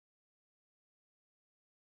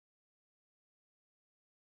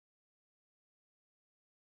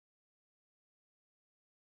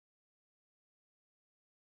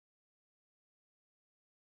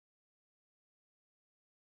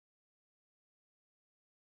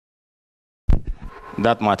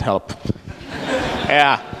That might help.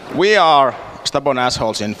 Yeah, we are stubborn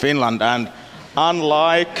assholes in Finland, and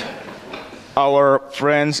unlike our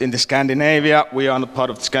friends in the Scandinavia, we are not part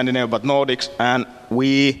of the Scandinavia but Nordics, and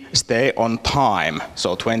we stay on time,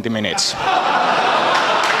 so 20 minutes.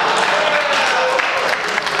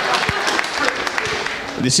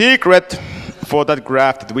 The secret for that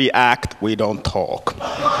graph that we act, we don't talk.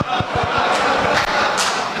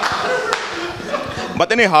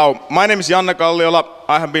 But anyhow, my name is Janne Kalliola.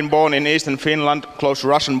 I have been born in eastern Finland, close to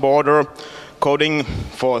Russian border, coding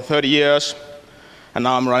for 30 years. And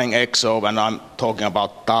now I'm running EXO and I'm talking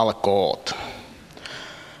about Talkoot.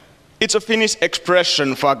 It's a Finnish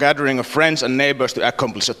expression for a gathering of friends and neighbors to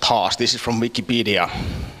accomplish a task. This is from Wikipedia.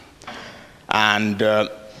 And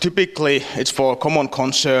typically it's for common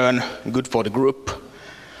concern, good for the group,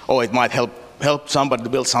 or it might help somebody to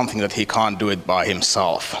build something that he can't do it by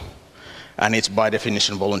himself. And it's by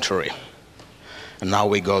definition voluntary. And now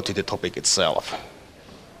we go to the topic itself.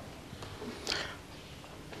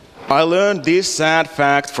 I learned this sad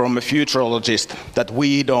fact from a futurologist that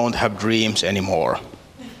we don't have dreams anymore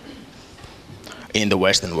in the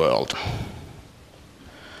Western world.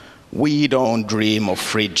 We don't dream of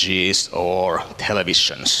fridges or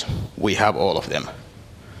televisions. We have all of them.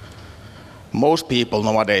 Most people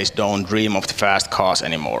nowadays don't dream of the fast cars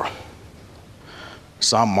anymore.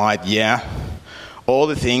 Some might, yeah. All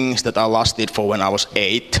the things that I lusted for when I was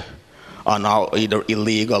 8 are now either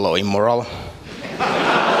illegal or immoral.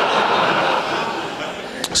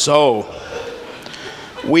 So,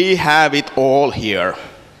 we have it all here.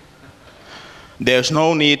 There's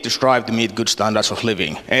no need to strive to meet good standards of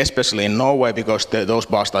living, especially in Norway, because those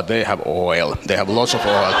bastards, they have oil. They have lots of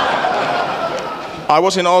oil. I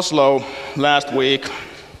was in Oslo last week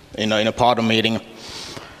in a partner meeting,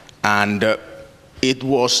 and it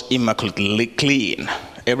was immaculately clean.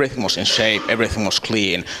 Everything was in shape, everything was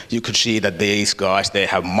clean. You could see that these guys, they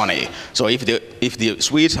have money. So if the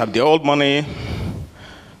Swedes have the old money,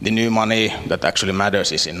 the new money that actually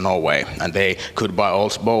matters is in Norway. And they could buy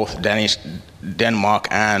both Denmark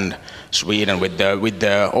and Sweden with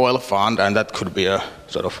the oil fund, and that could be a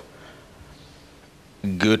sort of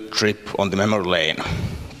good trip on the memory lane.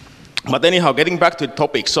 But anyhow, getting back to the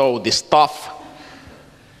topic, so the stuff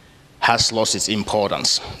has lost its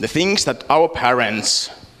importance. The things that our parents,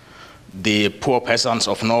 the poor peasants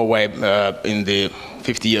of Norway in the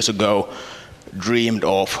 50 years ago, dreamed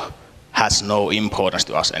of has no importance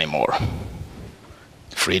to us anymore.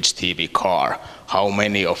 Fridge, TV, car. How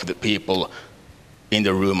many of the people in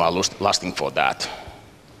the room are lusting for that?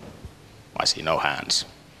 I see no hands.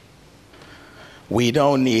 We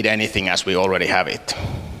don't need anything as we already have it.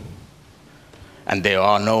 And there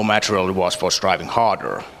are no material rewards for striving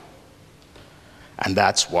harder. And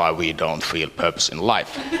that's why we don't feel purpose in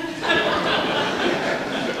life.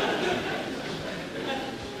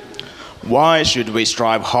 Why should we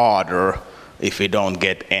strive harder if we don't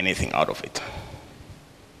get anything out of it?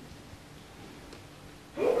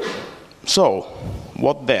 So,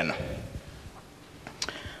 what then?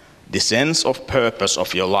 The sense of purpose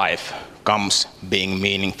of your life comes being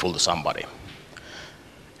meaningful to somebody,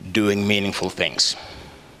 doing meaningful things.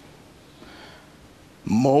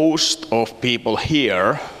 Most of people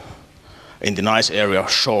here in the nice area of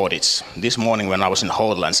Shoreditch. This morning when I was in the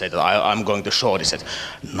hotel and said that I'm going to Shoreditch, said,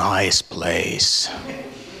 nice place.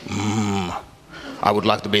 I would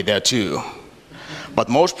like to be there too. But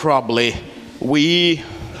most probably, we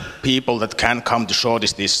people that can come to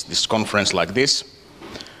Shoreditch, this conference like this,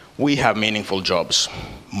 we have meaningful jobs.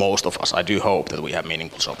 Most of us, I do hope that we have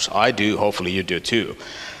meaningful jobs. I do, hopefully you do too.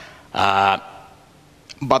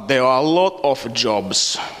 But there are a lot of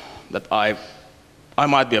jobs that I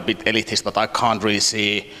might be a bit elitist, but I can't really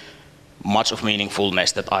see much of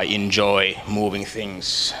meaningfulness that I enjoy moving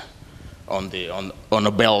things on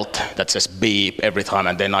a belt that says beep every time,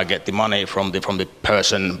 and then I get the money from the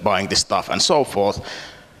person buying the stuff and so forth.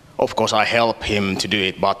 Of course, I help him to do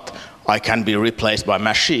it, but I can be replaced by a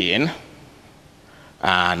machine.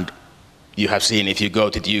 And you have seen, if you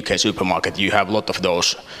go to the UK supermarket, you have a lot of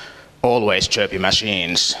those always chirpy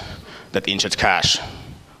machines that insert cash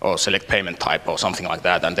or select payment type or something like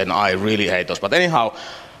that, and then I really hate those. But anyhow,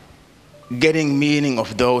 getting meaning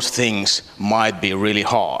of those things might be really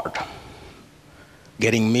hard.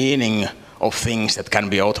 Getting meaning of things that can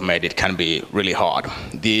be automated can be really hard.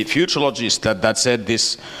 The futurologist that said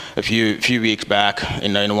this a few weeks back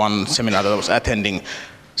in one seminar that I was attending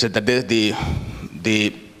said that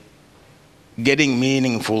the getting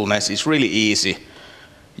meaningfulness is really easy.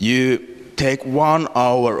 You take 1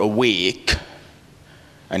 hour a week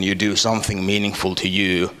and you do something meaningful to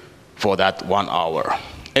you for that 1 hour.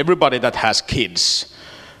 everybody that has kids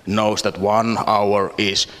knows that 1 hour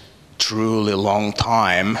is truly long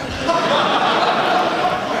time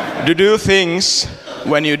to do things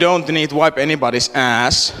when you don't need to wipe anybody's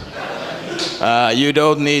ass. You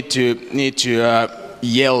don't need to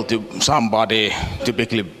yell to somebody,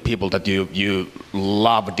 typically people that you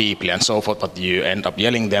love deeply and so forth, but you end up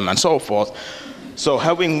yelling them and so forth. So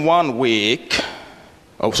having 1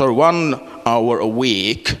 hour a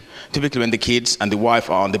week, typically when the kids and the wife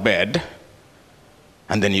are on the bed,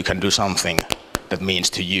 and then you can do something that means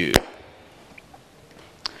to you.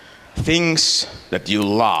 Things that you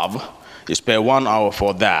love, you spare 1 hour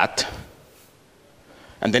for that,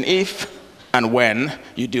 and then if and when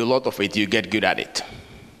you do a lot of it, you get good at it.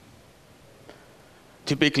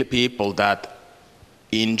 Typically people that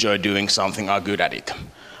enjoy doing something are good at it.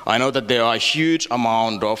 I know that there are a huge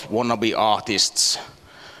amount of wannabe artists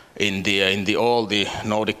in all the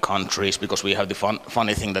Nordic countries, because we have the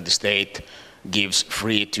funny thing that the state gives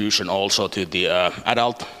free tuition also to the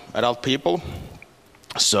adult people.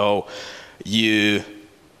 So you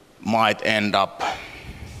might end up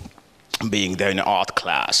being there in an art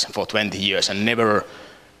class for 20 years and never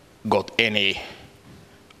got any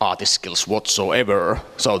artist skills whatsoever.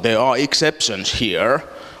 So there are exceptions here.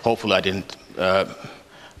 Hopefully I didn't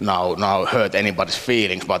now hurt anybody's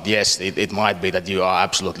feelings, but yes, it might be that you are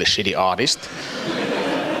absolutely shitty artist.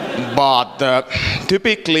 But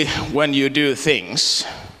typically when you do things,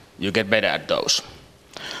 you get better at those.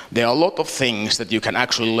 There are a lot of things that you can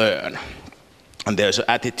actually learn, and there's an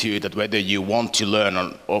attitude that whether you want to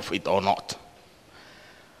learn of it or not.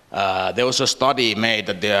 There was a study made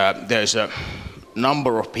that there's a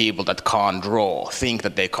number of people that can't draw, think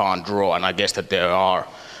that they can't draw, and I guess that there are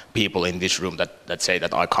people in this room that say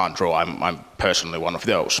that I can't draw. I'm personally one of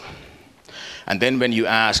those. And then when you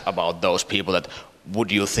ask about those people that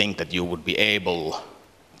would you think that you would be able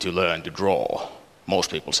to learn to draw,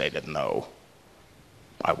 most people say that no,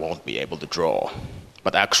 I won't be able to draw.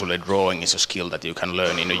 But actually drawing is a skill that you can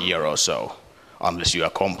learn in a year or so, unless you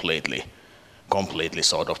are completely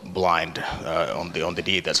sort of blind on the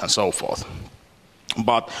details and so forth.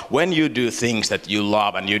 But when you do things that you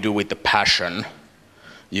love and you do with the passion,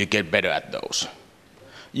 you get better at those.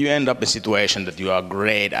 You end up in a situation that you are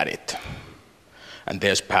great at it, and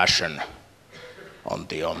there's passion on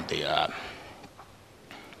the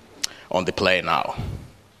play now.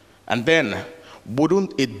 And then,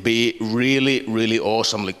 wouldn't it be really, really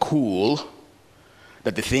awesomely cool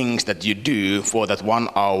that the things that you do for that 1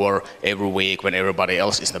 hour every week when everybody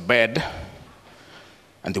else is in bed,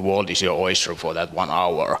 and the world is your oyster for that 1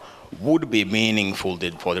 hour, would be meaningful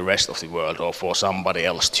for the rest of the world or for somebody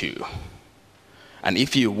else too? And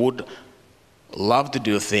if you would love to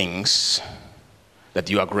do things that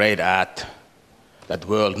you are great at, that the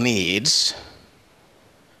world needs,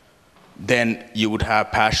 then you would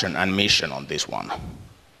have passion and mission on this one.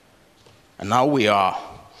 And now we are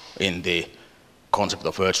in the concept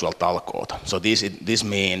of virtual Talkoot. So this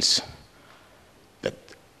means that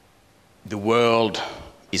the world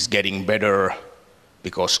is getting better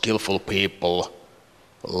because skillful people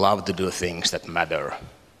love to do things that matter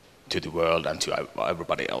to the world and to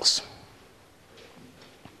everybody else.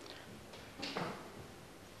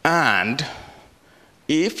 And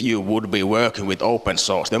if you would be working with open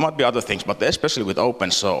source, there might be other things, but especially with open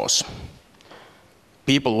source,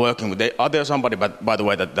 people working with, are there somebody, by the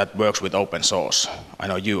way, that works with open source? I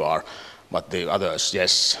know you are, but the others,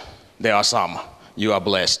 yes, there are some. You are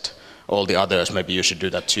blessed. All the others, maybe you should do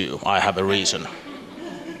that too. I have a reason.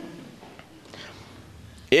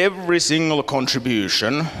 Every single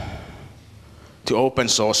contribution to open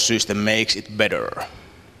source system makes it better.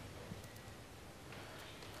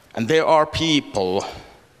 And there are people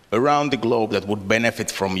around the globe that would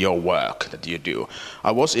benefit from your work that you do.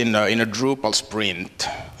 I was in a Drupal sprint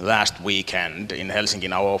last weekend in Helsinki,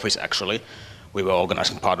 in our office actually. We were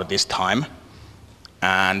organizing part of this time.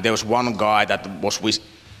 And there was one guy that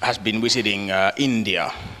has been visiting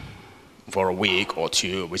India for a week or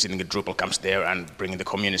two, visiting the Drupal camps there and bringing the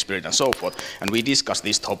community spirit and so forth. And we discussed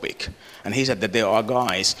this topic. And he said that there are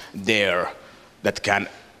guys there that can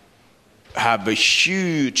have a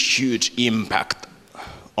huge impact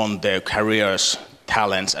on their careers,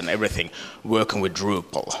 talents and everything working with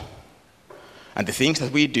Drupal. And the things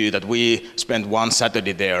that we do, that we spend one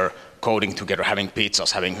Saturday there coding together, having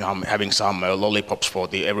pizzas, having some lollipops for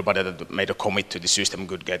everybody that made a commit to the system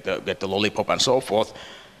could get the lollipop and so forth.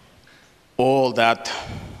 All that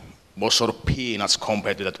was sort of peanuts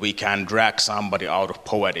compared to that we can drag somebody out of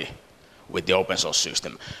poverty with the open source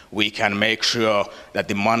system. We can make sure that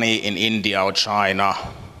the money in India or China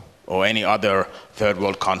or any other third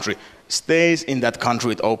world country stays in that country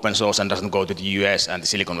with open source and doesn't go to the US and the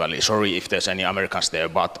Silicon Valley. Sorry if there's any Americans there,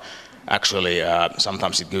 but actually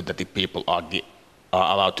sometimes it's good that the people are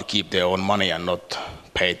allowed to keep their own money and not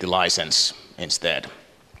pay the license instead.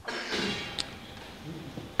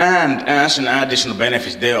 And as an additional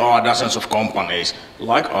benefit, there are dozens of companies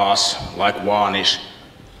like us, like Varnish,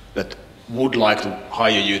 that would like to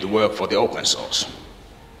hire you to work for the open source.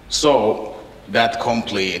 So that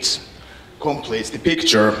completes the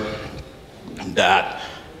picture that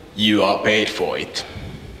you are paid for it.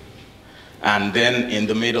 And then in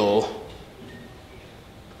the middle,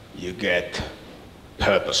 you get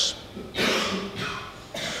purpose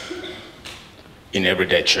in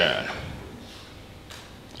everyday churn.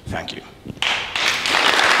 Thank you.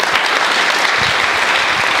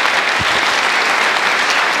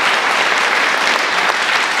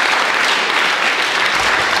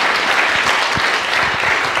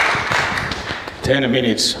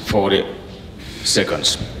 minutes, 40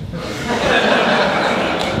 seconds.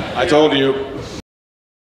 I told you